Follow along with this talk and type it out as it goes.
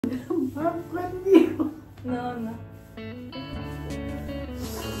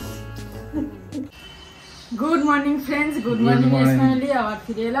Good morning friends, good morning family. আবার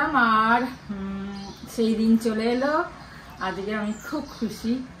ফিরে এলাম আর সেই দিন চলে এলো। আজকে আমি খুব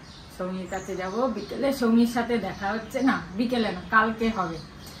খুশি। সৌমির কাছে যাব বিকেলে। সৌমির সাথে দেখা হচ্ছে না, বিকেলে না, কালকে হবে।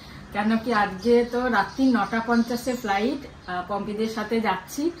 কেন কি আজকে তো রাত্রি 9:50 ফ্লাইট। পম্পিদের সাথে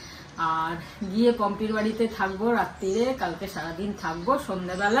যাচ্ছি আর গিয়ে পম্পির বাড়িতে থাকবো রাত্রিরে। কালকে সারাদিন থাকবো।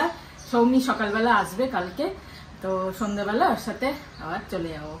 সন্ধ্যেবেলা সৌমি সকালবেলা আসবে কালকে, তো সন্ধ্যেবেলা ওর সাথে আবার চলে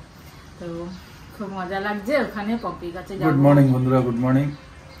যাবো। তো খুব মজা লাগছে ওখানে পম্পির কাছে যাবো। গুড মর্নিং বন্ধুরা, গুড মর্নিং।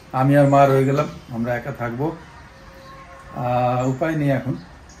 আমি আর মা রয়ে গেলাম, আমরা একা থাকবো। উপায় নেই, এখন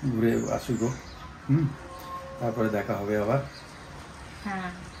ঘুরে আসুক। তারপরে দেখা হবে আবার। হ্যাঁ,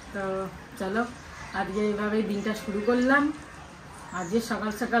 তো চলো আজকে এইভাবে দিনটা শুরু করলাম। আজকে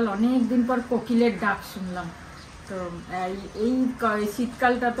সকাল সকাল অনেক দিন পর কোকিলের ডাক শুনলাম। তো এই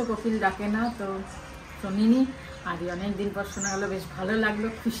শীতকালটা তো কোকিল ডাকে না, তো শুনিনি। আজকে অনেক দিন পর শোনা গেলো, বেশ ভালো লাগলো,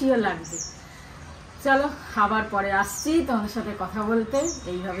 খুশিও লাগছে। চলো আবার পরে আসছি তোমাদের সাথে কথা বলতে।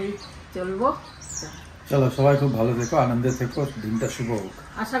 এইভাবেই চলবো। চলো, সবাই খুব ভালো থেকো, আনন্দে থেকো, দিনটা শুভ হোক।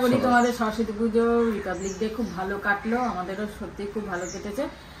 আশা করি তোমাদের সরস্বতী পুজো, রিপাবলিক ডে খুব ভালো কাটলো। আমাদেরও সত্যি খুব ভালো কেটেছে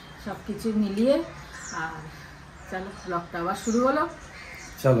সবকিছু মিলিয়ে। আর চলো ব্লগটা আবার শুরু হলো।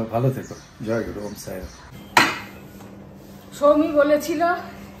 চলো, ভালো থেকো। জয় গুরু, ওম সাই। সৌমি বলেছিল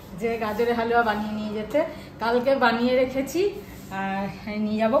যে গাজরের হালুয়া বানিয়ে নিয়ে যেতে, কালকে বানিয়ে রেখেছি। আর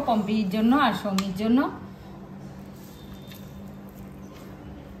নিয়ে যাবো পম্পির জন্য আর সৌমির জন্য।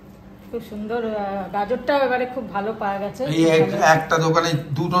 খুব সুন্দর গাজরটা এবারে খুব ভালো পাওয়া গেছে। এই একটা দোকানে,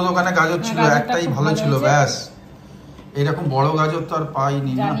 দুটো দোকানে গাজর ছিল, একটাই ভালো ছিল ব্যাস। এরকম বড় গাজর তো আর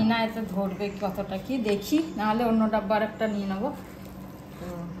পাইনি। জানি না এতে ধরবে কতটা, কি দেখি, নাহলে অন্য ডাব্বার একটা নিয়ে নেবো।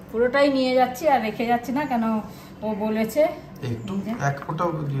 পুরোটাই নিয়ে যাচ্ছি আর রেখে যাচ্ছি না, কেন ও বলেছে একটু এক ফোঁটাও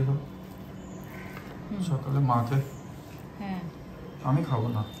দিয়ে দাও সকালে মাকে। হ্যাঁ, আমি খাবো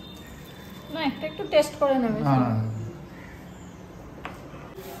না, না একটু একটু টেস্ট করে নেবে।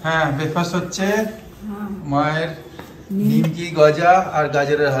 হ্যাঁ, ব্রেকফাস্ট হচ্ছে মায়ের নিমকি গজা আর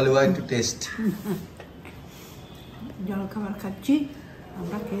গাজরের হালুয়া, একটু টেস্ট। জল খাবার খাচ্ছি,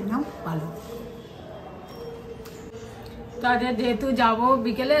 আমরা খেয়ে নাও, ভালো। তাহলে যেহেতু যাবো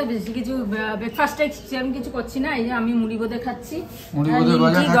বিকেলে, বেশি কিছু ব্রেকফাস্টে সেরকম কিছু করছি না। এই যে আমি মুড়ি বোঁদে খাচ্ছি, মুড়ি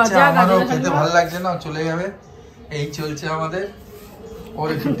বোঁদে গজা। আমারও খেতে ভালো লাগছে না, চলে যাবে। এই চলছে আমাদের। ওর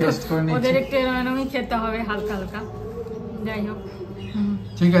একটু টেস্ট করে নিচ্ছি। ওদের একটু এরকমই খেতে হবে, হালকা হালকা। যাই হোক,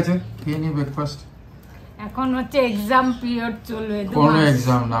 ঠিক আছে, খেয়ে নি ব্রেকফাস্ট। এখন হচ্ছে এক্সাম পিরিয়ড চলবে। কোনো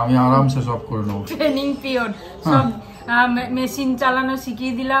এক্সাম না, আমি আরামসে সব করে নেবো। ট্রেনিং পিরিয়ড, সব মেশিন চালানো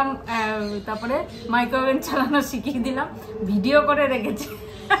শিখিয়ে দিলাম, তারপরে মাইক্রোওভেন চালানো শিখিয়ে দিলাম। ভিডিও করে রেখেছি।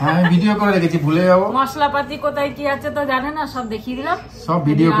 হ্যাঁ, ভিডিও করে রেখেছি, ভুলে যাবো। মশলাপাতি কোথায় কি আছে তো জানে না, সব দেখিয়ে দিলাম। সব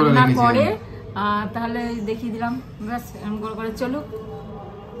ভিডিও করে রেখেছি পরে তাহলে দেখিয়ে দিলাম, ব্যাস এমন করে চলুক।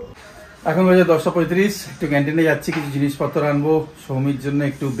 এখন বাজে 10:35। একটু ক্যান্টিনে যাচ্ছি, কিছু জিনিসপত্র আনবো। সৌমির জন্য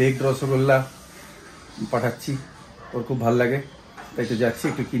একটু বেকড রসগোল্লা পাঠাচ্ছি, ওর খুব ভালো লাগে, তাই তো যাচ্ছি,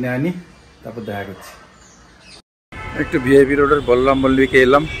 একটু কিনে আনি, তারপর দেখা করছি। একটু ভিআইপি রোডের বলরাম মল্লিকে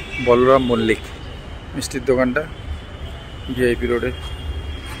এলাম। বলরাম মল্লিক মিষ্টির দোকানটা, ভিআইপি রোডে।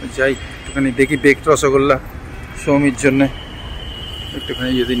 যাই একটুখানি দেখি বেকড রসগোল্লা সৌমির জন্য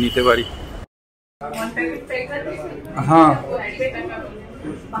একটুখানি যদি নিতে পারি। हाँ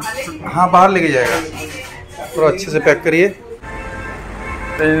हाँ, बाहर लेके जाएगा, पूरा अच्छे से पैक करिए।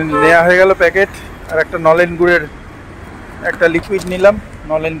 নেওয়া হয়ে গেল প্যাকেট। আর একটা নলেন গুড়ের একটা লিকুইড নিলাম,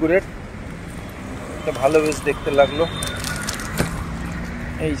 নলেন গুড়ের। এটা ভালো, বেশ দেখতে লাগলো।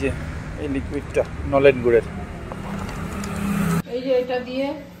 এই যে এই লিকুইডটা নলেন গুড়ের। এই যে এটা দিয়ে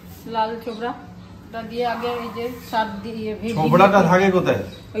লাল ছোবড়া, এটা দিয়ে আগে এই যে সার দিয়ে ভেজে। ছোবড়াটা থাকে কোথায়?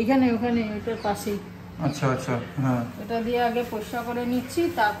 ওইখানে, ওখানে এটার পাশেই। আচ্ছা আচ্ছা, হ্যাঁ। এটা দিয়ে আগে পরিষ্কার করে নিচ্ছি,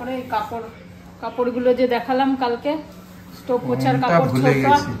 তারপরে কাপড়গুলো যে দেখালাম কালকে, স্টোভ পোছার কাপড়,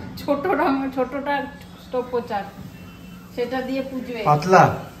 ছোটটা স্টোভ পোছার, সেটা দিয়ে পুজবে। পাতলা?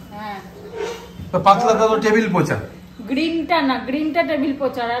 হ্যাঁ, তো পাতলাটা তো টেবিল পোছা। গ্রিনটা না, গ্রিনটা টেবিল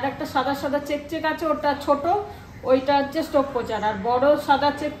পোছার। আর একটা সাদা সাদা চেকচেক আছে, ওটা ছোট, ওইটা হচ্ছে স্টোভ পোছার। আর বড় সাদা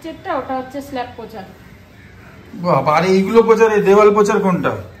চেকচেকটা ওটা হচ্ছে স্ল্যাব পোছার। বাবা, আর এইগুলো পোছার, এই দেওয়াল পোছার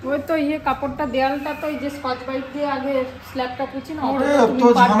কোনটা? ওই তো ইয়ে কাপড়টা, দেয়ালটা তো এই যে স্কচ বাইট দিয়ে আগে স্ল্যাবটা পুছি না। ওরে এত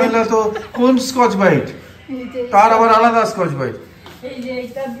ঝামেলা তো। কোন স্কচ বাইট? তার আবার আলাদা স্কচ বাইট। এই যে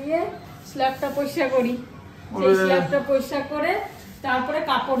এইটা দিয়ে স্ল্যাবটা পরিষ্কার করি, সেই স্ল্যাবটা পরিষ্কার করে তারপরে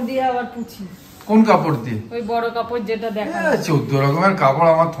কাপড় দিয়ে আবার পুছি। কোন কাপড় দিয়ে? ওই বড় কাপড় যেটা দেখা। 14 রকমের কাপড়,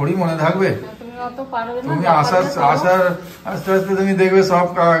 আমার থোড়ি মনে থাকবে। তুমি অত পারবে না। তুমি আসার আস্তে আস্তে তুমি দেখবে সব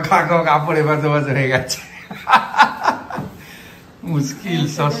কাপড় এবার হয়ে গেছে। মুশকিল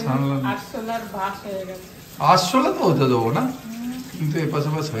সব সামলানো। আরশোলার বাস হয়ে গেছে। আরশোলা তো হতে দেবো না, কিন্তু এপাশ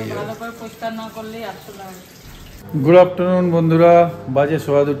ওপাশ হয়ে যাবে। ভালো করে পরিষ্কার না করলেই আরশোলা হয়। গুড আফটারনুন বন্ধুরা, বাজে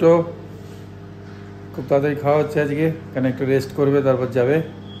 2:15। খুব তাড়াতাড়ি খাওয়া হচ্ছে আজকে, কেন একটু রেস্ট করবে তারপর যাবে।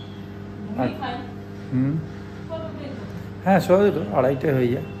 হ্যাঁ 2:15, 2:30 হয়ে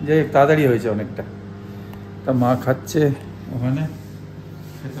যায়, যাই হোক তাড়াতাড়ি হয়েছে অনেকটা। তা মা খাচ্ছে ওখানে,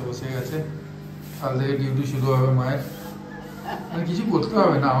 খেতে বসে গেছে। কাল থেকে ডিউটি শুরু হবে মায়ের। আর কিছু করতে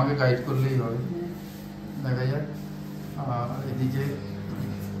হবে না, আমাকে গাইড করলেই হবে। দেখা যাক। আর এদিকে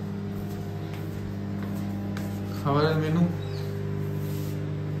খাবারের মেনু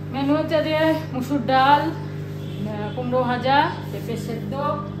হচ্ছে যে মুসুর ডাল, কুমড়ো ভাজা, পেঁপে সেদ্ধ,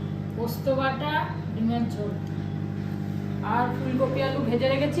 পোস্ত বাটা, ডিমের ঝোল আর ফুলকপি আলু ভেজে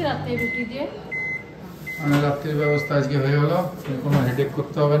রেখেছি রাতে রুটি দিয়ে। মানে রাত্রির ব্যবস্থা আজকে হয়ে গেল, কোনো হেডেক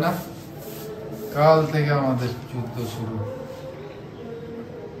করতে হবে না। কাল থেকে আমাদের যুদ্ধ শুরু।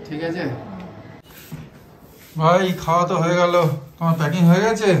 ঠিক আছে ভাই, খাওয়া তো হয়ে গেল, তোমার প্যাকিং হয়ে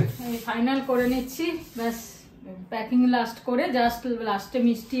গেছে? ফাইনাল করে নিচ্ছি, ব্যাস প্যাকিং লাস্ট করে জাস্ট লাস্টে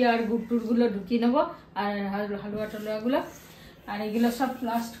মিষ্টি আর গুড় ঢুকিয়ে নেবো, আর হালুয়া টালুয়াগুলো আর এগুলো সব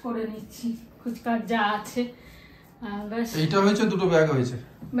লাস্ট করে নিচ্ছি, ফুচকার যা আছে। ব্যাস এইটা হয়েছে, দুটো ব্যাগ হয়েছে।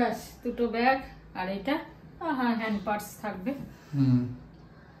 ব্যাস দুটো ব্যাগ আর এটা হ্যাঁ হ্যান্ড পার্টস থাকবে।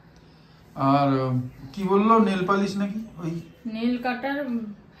 আর কি বললো, নেল পালিশ নাকি? ওই নেল কাটার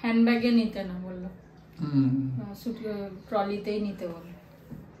হ্যান্ডব্যাগে নিতে না বললো, ট্রলিতেই নিতে বললো।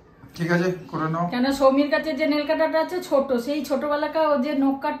 ঠিক আছে, করে নাও। কেন সৌমির কাছে যে নেল কাটারটা আছে ছোট, সেই ছোটবেলাকার ও যে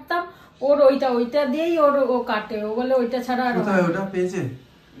নখ কাটতাম, ওর ওইটা দিয়েই ও কাটে। ও বলে ওইটা ছাড়া আর কোথায় ওটা পেয়েছে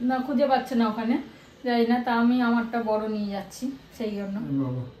না, খুঁজে পাচ্ছে না ওখানে, যাই না। তা আমি আমারটা বড় নিয়ে যাচ্ছি সেই জন্য।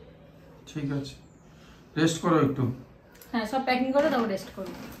 বাবা ঠিক আছে, রেস্ট করো একটু। হ্যাঁ সব প্যাকিং করে তারপর রেস্ট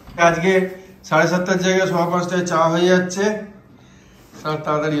করবো। আজকে 5:30 জায়গায় 5:15 চা হয়ে যাচ্ছে, সব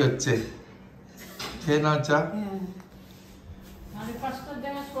তাড়াতাড়ি হচ্ছে। খেয়ে নাও চা। 5:30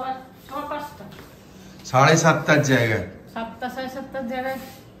 জায়গায় 5:15, 7:30 জায়গায় 7টা 7:30 জায়গায়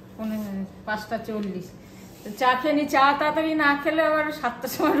 5:40। চা খেয়ে নি, চা তাড়াতাড়ি না খেলে আবার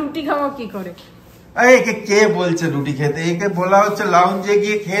 7টার সময় রুটি খাবো কি করে? একে কে বলছে রুটি খেতে? একে বলা হচ্ছে লাউঞ্জে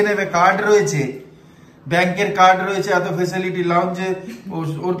গিয়ে খেয়ে নেবে, কার্ড রয়েছে, ব্যাংকের কার্ড রয়েছে, এত ফেসিলিটি লাউঞ্জে।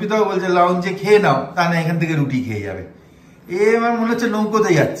 অর্পিতাও বলছে লাউঞ্জে খেয়ে নাও, তা না এখান থেকে রুটি খেয়ে যাবে। আমার মনে হচ্ছে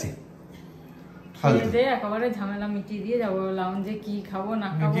নৌকোতে যাচ্ছে। একেবারে ঝামেলা মিটিয়ে দিয়ে যাবো। লাউঞ্জে কি খাবো না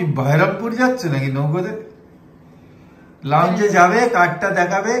খাবো, কি ভৈরবপুর যাচ্ছে নাকি নৌকোতে? লাউঞ্জে যাবে, কার্ডটা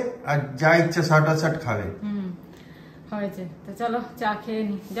দেখাবে, আর যা ইচ্ছা শার্ট খাবে। হয়েছে তো, চলো চা খেয়ে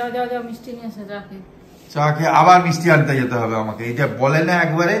নি। যাও যাও যাও, মিষ্টি নিয়ে এসে চা খেয়ে। চা খেয়ে আবার মিষ্টি আনতে যেতে হবে আমাকে। এটা বলে না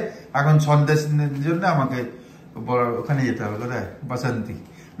একবারে, এখন সন্দেশের জন্য আমাকে ওখানে যেতে হবে। কোথায়? বাসন্তী।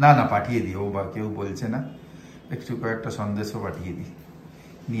 না পাঠিয়ে দিই, ও বা কেউ বলছে না, একটু কয়েকটা সন্দেশও পাঠিয়ে দিই,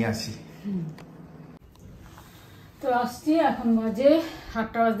 নিয়ে আসি। তো আসছি, এখন বাজে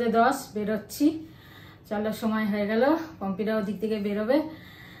 8:10, বেরোচ্ছি। চলো সময় হয়ে গেল, পম্পিরা ওদিক থেকে বেরোবে।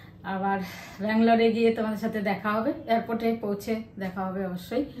 আবার ব্যাঙ্গালোরে গিয়ে তোমাদের সাথে দেখা হবে, এয়ারপোর্টে পৌঁছে দেখা হবে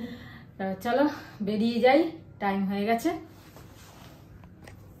অবশ্যই। চলো বেরিয়ে যাই, টাইম হয়ে গেছে।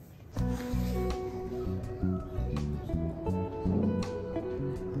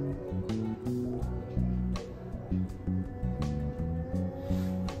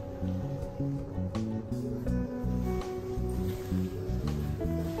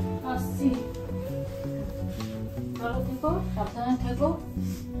 আসছি, ভালো থেকো, সাবধানে থেকো,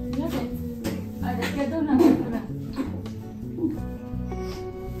 ঠিক আছে? আর কেঁদো না,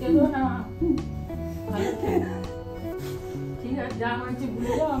 কেঁদো না, ভালো থেকো। ঠিক আছে, যা হয়েছে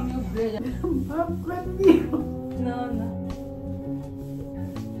ভুলে যাও, আমিও ভুলে যাবো। না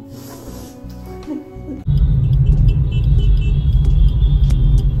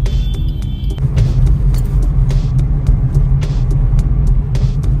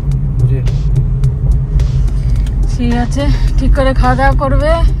ঠিক আছে, ঠিক করে খাওয়া দাওয়া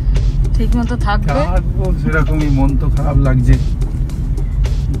করবে, ঠিক মতো থাকবে। সেরকমই, মন তো খারাপ লাগছে।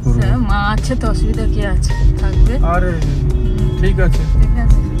 মা আছে তো, অসুবিধা কি আছে, থাকবে। আরে ঠিক আছে,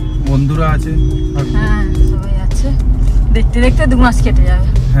 বন্ধুরা আছে, হ্যাঁ সবাই আছে। দেখতে দেখতে 2 মাস কেটে যাবে।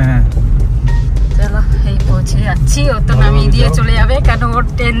 হ্যাঁ চলো, এই পৌঁছে যাচ্ছি। ও তো নামিয়ে দিয়ে চলে যাবে, কেন ওর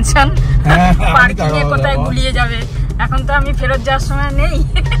টেনশন পার্কিং এ কোথায় গুলিয়ে যাবে। এখন তো আমি ফেরত যাওয়ার সময় নেই।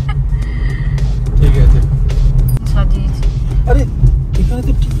 ঠিক আছে, সাজিয়েছি। আরে এখানে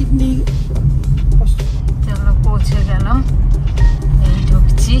তো টিকিট নেই। চলো পৌঁছে গেলাম, এই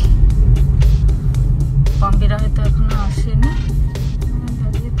ঢুকছি। পম্পিরা হয়তো এখনো আসেনি,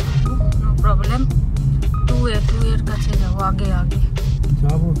 নো প্রবলেম। 2 এর কাছে যাবো, আগে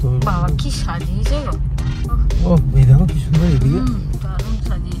যাবো তো। বাবা কি সাজিয়েছে গো। ও এই দেখো কি সুন্দর এদিকে।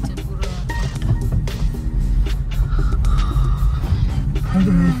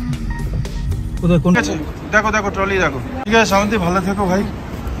 কোন আছে দেখো দেখো ট্রলি দেখো। ঠিক আছে শ্রাবন্তী, ভালো থেকো ভাই,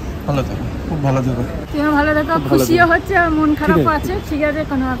 ভালো থেকো, খুব ভালো থেকো। তুমি ভালো থেকো, খুশিও হচ্ছে আর মন খারাপও আছে। ঠিক আছে,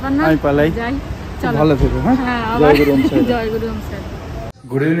 কোনো ব্যাপার না, আমি পালাই যাই, চলো ভালো থেকো। হ্যাঁ, জয় গুরু ওম সাই, জয় গুরু ওম সাই।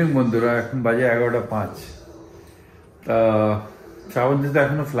 গুড ইভিনিং বন্ধুরা, এখন বাজে 11:05। তা শ্রাবন্তী তো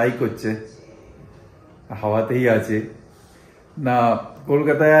এখনো ফ্লাই করছে, হাওয়াতেই আছে, না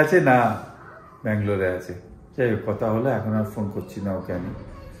কলকাতায় আছে না ব্যাঙ্গালোরে আছে। যাই হোক, কথা হলো, এখন আর ফোন করছি না ওকে আমি।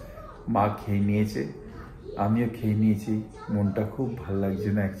 মা খেয়ে নিয়েছে, আমিও খেয়ে নিয়েছি, মনটা খুব ভালো লাগছে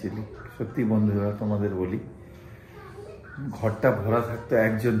না অ্যাকচুয়ালি। সত্যি বন্ধুরা তোমাদের বলি, ঘরটা ভরা থাকতো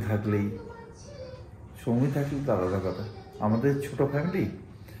একজন থাকলেই, সৌমি থাকলে তো আলাদা কথা, আমাদের ছোট ফ্যামিলি,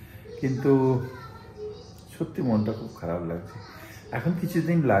 কিন্তু সত্যি মনটা খুব খারাপ লাগছে। এখন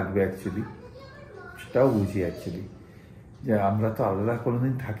কিছুদিন লাগবে অ্যাকচুয়ালি, সেটাও বুঝি অ্যাকচুয়ালি, যে আমরা তো আলাদা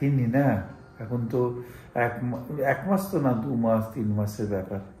কোনোদিন থাকিনি না। এখন তো এক মাস তো না, 2 মাস 3 মাসের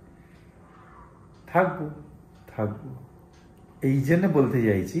ব্যাপার। থাকবো থাকবো এই জন্য বলতে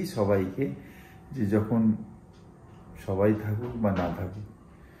চাইছি সবাইকে, যে যখন সবাই থাকুক বা না থাকুক,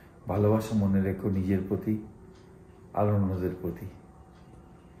 ভালোবাসা মনে রেখো নিজের প্রতি আর অন্যদের প্রতি।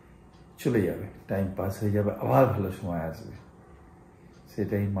 চলে যাবে, টাইম পাস হয়ে যাবে, আবার ভালো সময় আসবে।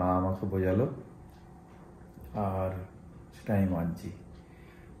 সেটাই মা আমাকে বোঝালো, আর সেটাই মানছি।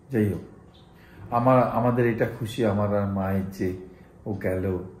 যাই হোক, আমাদের এটা খুশি আমার আর মায়ের, যে ও গেল,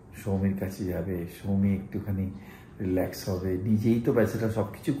 সৌমির কাছে যাবে, সৌমি একটুখানি রিল্যাক্স হবে। নিজেই তো বেচারা সব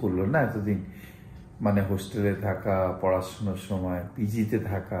কিছু করলো না এতদিন, মানে হোস্টেলে থাকা, পড়াশোনার সময় পিজিতে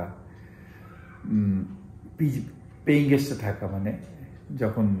থাকা, পেইং গেস্টে থাকা, মানে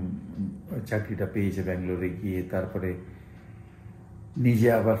যখন চাকরিটা পেয়েছে ব্যাঙ্গালোরে গিয়ে, তারপরে নিজে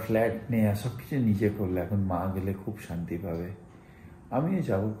আবার ফ্ল্যাট নেওয়া, সব কিছু নিজে করলে। এখন মা গেলে খুব শান্তি পাবে। আমিও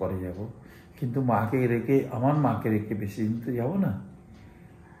যাবো, পরে যাব, কিন্তু মাকে রেখে, আমার মাকে রেখে বেশি দিন তো যাবো না।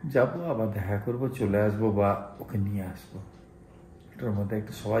 যাবো, আবার দেখা করবো, চলে আসবো, বা ওকে নিয়ে আসবো। এটার মধ্যে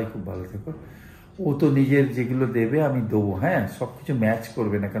একটা, সবাই খুব ভালো থেকো। ও তো নিজের যেগুলো দেবে আমি দেবো, হ্যাঁ, সব কিছু ম্যাচ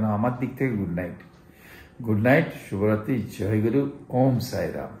করবে না, কেন আমার দিক থেকে গুড নাইট। গুড নাইট, শুভরাত্রি, জয় গুরু ওম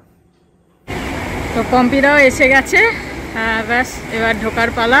সাইরাম। তো পম্পিরাও এসে গেছে, ব্যাস এবার ঢোকার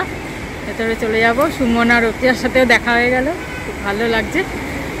পালা, ভেতরে চলে যাব। সুমন আর রতিয়ার সাথেও দেখা হয়ে গেল, খুব ভালো লাগছে।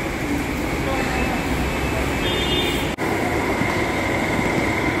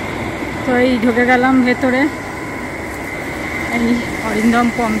 তো এই ঢুকে গেলাম ভেতরে, এই অরিন্দম,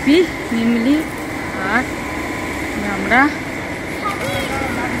 পম্পি, মিমলি আর আমরা।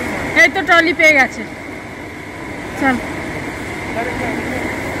 এই তো ট্রলি পেয়ে গেছে, চল।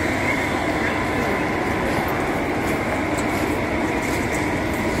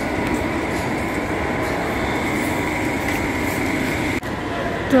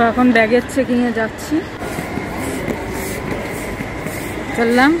 তো এখন ব্যাগের চেকিংয়ে যাচ্ছি,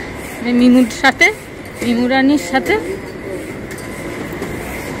 চললাম মিমুর সাথে, মিমুরানির সাথে।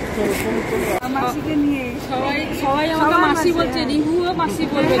 সবাই সবাই আমাকে মাসি বলছে, রিহুও মাসি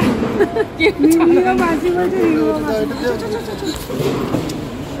বলবে,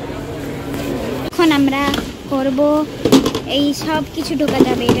 এখন আমরা করব এই সব কিছু ঢোকা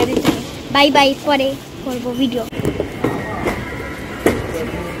যাবে এটার ভিতরে। বাই বাই, পরে করব ভিডিও।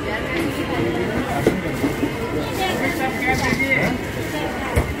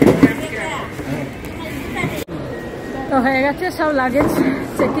 তো হয়ে গেছে, সব লাগেজ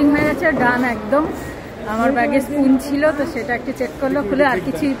চেকিং হয়ে গেছে, ডান একদম। আমার ব্যাগে স্পুন ছিল, তো সেটা একটু চেক করলো, খুলে, আর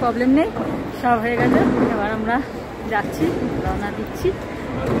কিছুই প্রবলেম নেই, সব হয়ে গেছে। এবার আমরা যাচ্ছি, রওনা দিচ্ছি,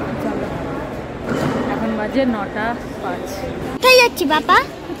 চলো। এখন বাজে 9:05। কোথায় যাচ্ছি বাবা?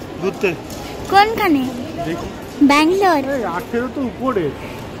 ঘুরতে। কোনখানে? ব্যাঙ্গালোর। 18 তো উপরে।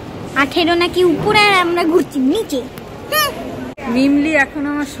 18 নাকি উপরে, আর আমরা ঘুরছি নিচে। মিমলি এখন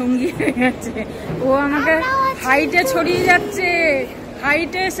আমার সঙ্গী হয়ে গেছে, ও আমাকে হাইটে ছড়িয়ে যাচ্ছে,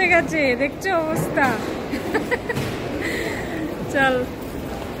 হাইটে এসে গেছে, দেখছো অবস্থা। চল,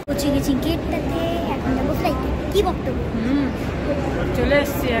 পৌঁছে গেছি গেটটাতে, এখন যাবো ফ্লাইটে। কি বক্তব্য? চলে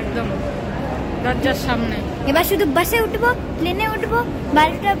এসছি একদম দরজার সামনে। এবার শুধু বাসে উঠবো, প্লেনে উঠবো,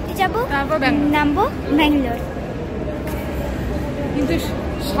 12টা অব্দি যাবো, তারপর নামবো ব্যাঙ্গালোর। কিন্তু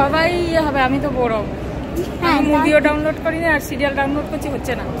সবাই হবে, আমি তো বড়, মুভিও ডাউনলোড করিনি আর সিরিয়াল ডাউনলোড করছি,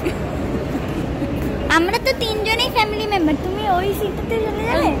 হচ্ছে না। আমরা তো 3 জনেই ফ্যামিলি মেম্বার, তুমি ওই সিটটাতে চলে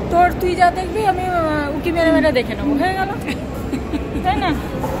যাবে। তুই যা দেখবি, আমি উকি মেরে মেরে দেখে নেবো, হয়ে গেল, তাই না?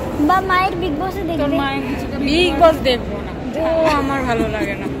 বা মায়ের বিগ বসে দেখবে। তোর মায়ের বিগ বস দেখবো না, ও আমার ভালো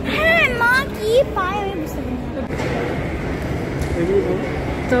লাগে না। হ্যাঁ, মা কি পায় আমি বুঝতে পারি না।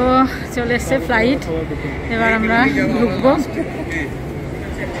 তো চলে এসছে ফ্লাইট, এবার আমরা ঢুকবো।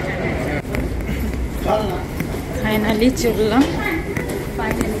 ফাইনালি চললাম,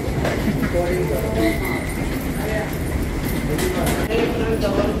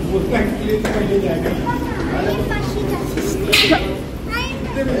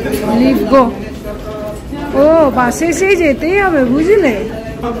 লিভ গো। ও বাসে সেই যেতেই হবে বুঝলে।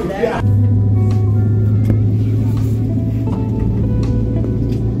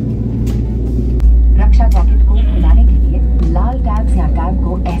 रक्षा जैकेट को खुलाने के लिए लाल टैब्स या टैब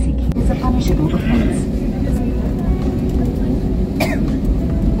को ऐसे खींचें। It's a punishable offence.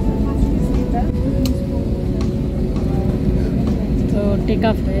 তো টেক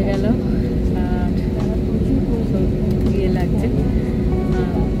আপ হয়ে গেল আর ইয়ে লাগছে,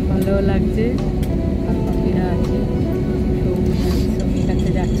 ভালো লাগছে। পাখিরা আছে, সৌমির কাছে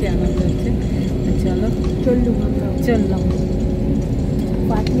যাচ্ছে, আনন্দ হচ্ছে। চলো চললাম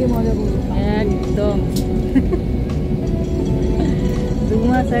পাঠিয়ে মজা করবো একদম 2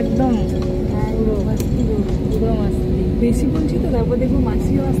 মাস একদম পুরো পুরো মাস্তি। বেশি বলছি তো, তারপর দেখবো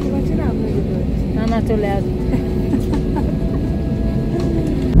মাসিও আসতে পারছে না, আমরা যেতে পারছি না না চলে আসবে।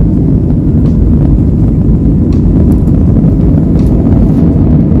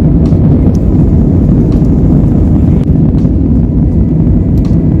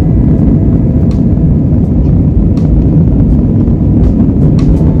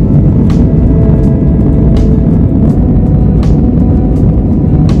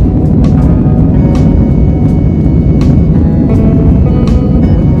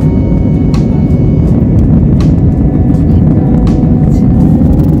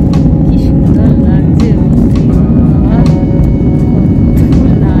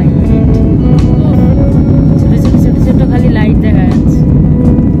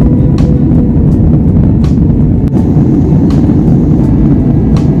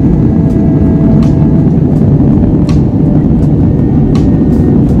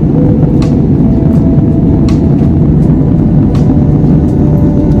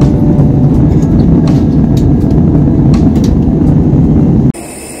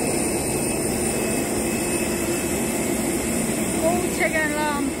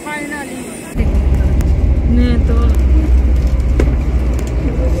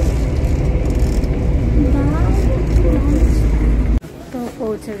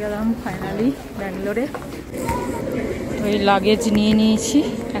 পৌঁছে গেলাম ফাইনালি ব্যাঙ্গালোরে। ওই লাগেজ নিয়ে নিয়েছি,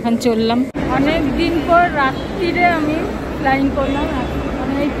 এখন চললাম। অনেক দিন পর রাত্রিরে আমি ফ্লাইং করলাম,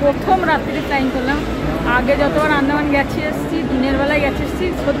 মানে এই প্রথম রাত্রিরে ফ্লাইং করলাম। আগে যতবার আন্দামান গেছি এসেছি, দিনের বেলায় গেছি এসেছি,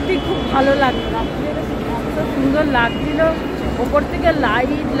 সত্যি খুব ভালো লাগলো। রাত্রিরে এত সুন্দর লাগছিল, ওপর থেকে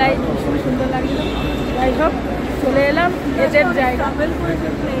লাইট লাইট খুব সুন্দর লাগছিল। যাই হোক চলে এলাম এদের জায়গা।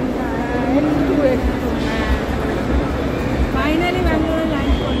 ফাইনালি ব্যাঙ্গালোরে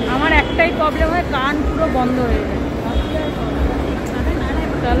ল্যান্ড করলাম। আমার একটাই প্রবলেম হয়, কান পুরো বন্ধ হয়ে যায়।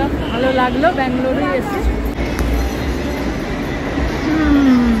 চলো ভালো লাগলো, ব্যাঙ্গালোরে এসে।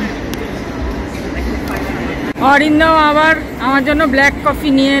 অরিন্দম আবার আমার জন্য ব্ল্যাক কফি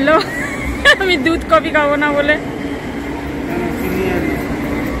নিয়ে এলো। আমি দুধ কফি খাবো না বলে।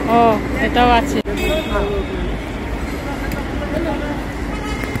 ও এটাও আছে।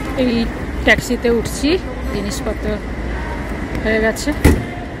 এই ট্যাক্সিতে উঠছি, জিনিসপত্র হয়ে গেছে।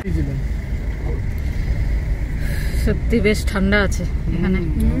 সত্যি বেশ ঠান্ডা আছে এখানে,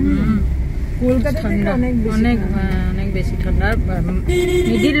 ঠান্ডা অনেক অনেক বেশি ঠান্ডা।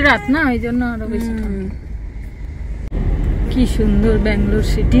 মিডিল রাত না, ওই জন্য আরো বেশি ঠান্ডা। কি সুন্দর ব্যাঙ্গালোর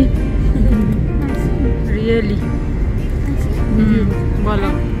সিটি, রিয়েলি। বলো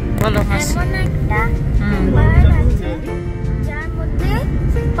বলো হাসি।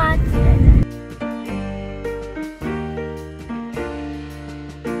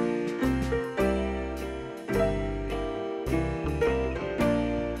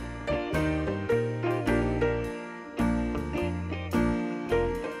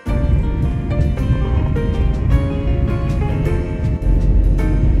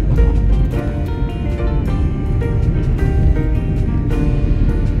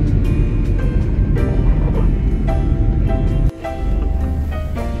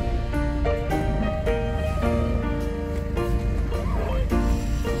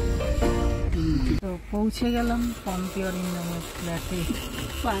 পৌঁছে গেলাম পম্পি অরিন্দমের ফ্ল্যাটে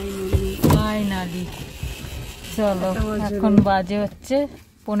ফাইনালি। চলো এখন বাজে হচ্ছে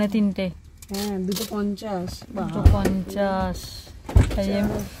 2:45। হ্যাঁ 2:50।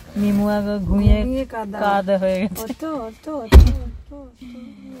 মিমু আগে ঘুমিয়ে কাদা হয়ে গেছে।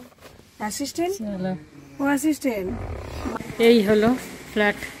 অ্যাসিস্ট্যান্ট, চলো ও অ্যাসিস্ট্যান্ট। এই হলো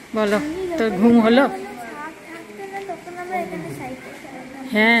ফ্ল্যাট। বলো তোর ঘুম হলো?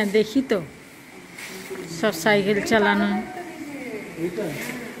 হ্যাঁ দেখি তো সব সাইকেল চালানো।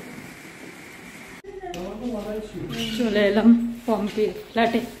 চলে এলাম পম্পির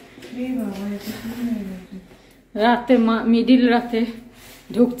ফ্ল্যাটে। রাতে মিডিল রাতে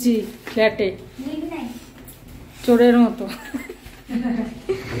ঢুকছি ফ্ল্যাটে চোরের মতো।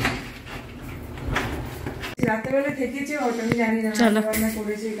 রাতেবেলা থেকেছে ওটা আমি জানি না, রান্না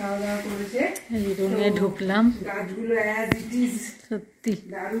করেছে, খাওয়া দাওয়া করেছে। এই রুমে ঢুকলাম, গাছগুলো অ্যাজ ইট ইজ সত্যি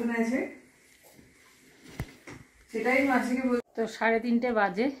দারুণ আছে, সেটাই মাসিকে বল। তো 3:30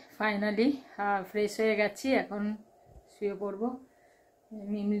 বাজে, ফাইনালি ফ্রেশ হয়ে গেছি, এখন শুয়ে পড়বো।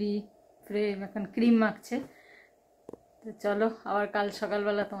 মিমলি এখন ক্রিম মাখছে। তো চলো, আবার কাল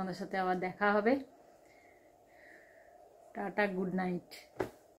সকালবেলা তোমাদের সাথে আবার দেখা হবে। Tata, good night.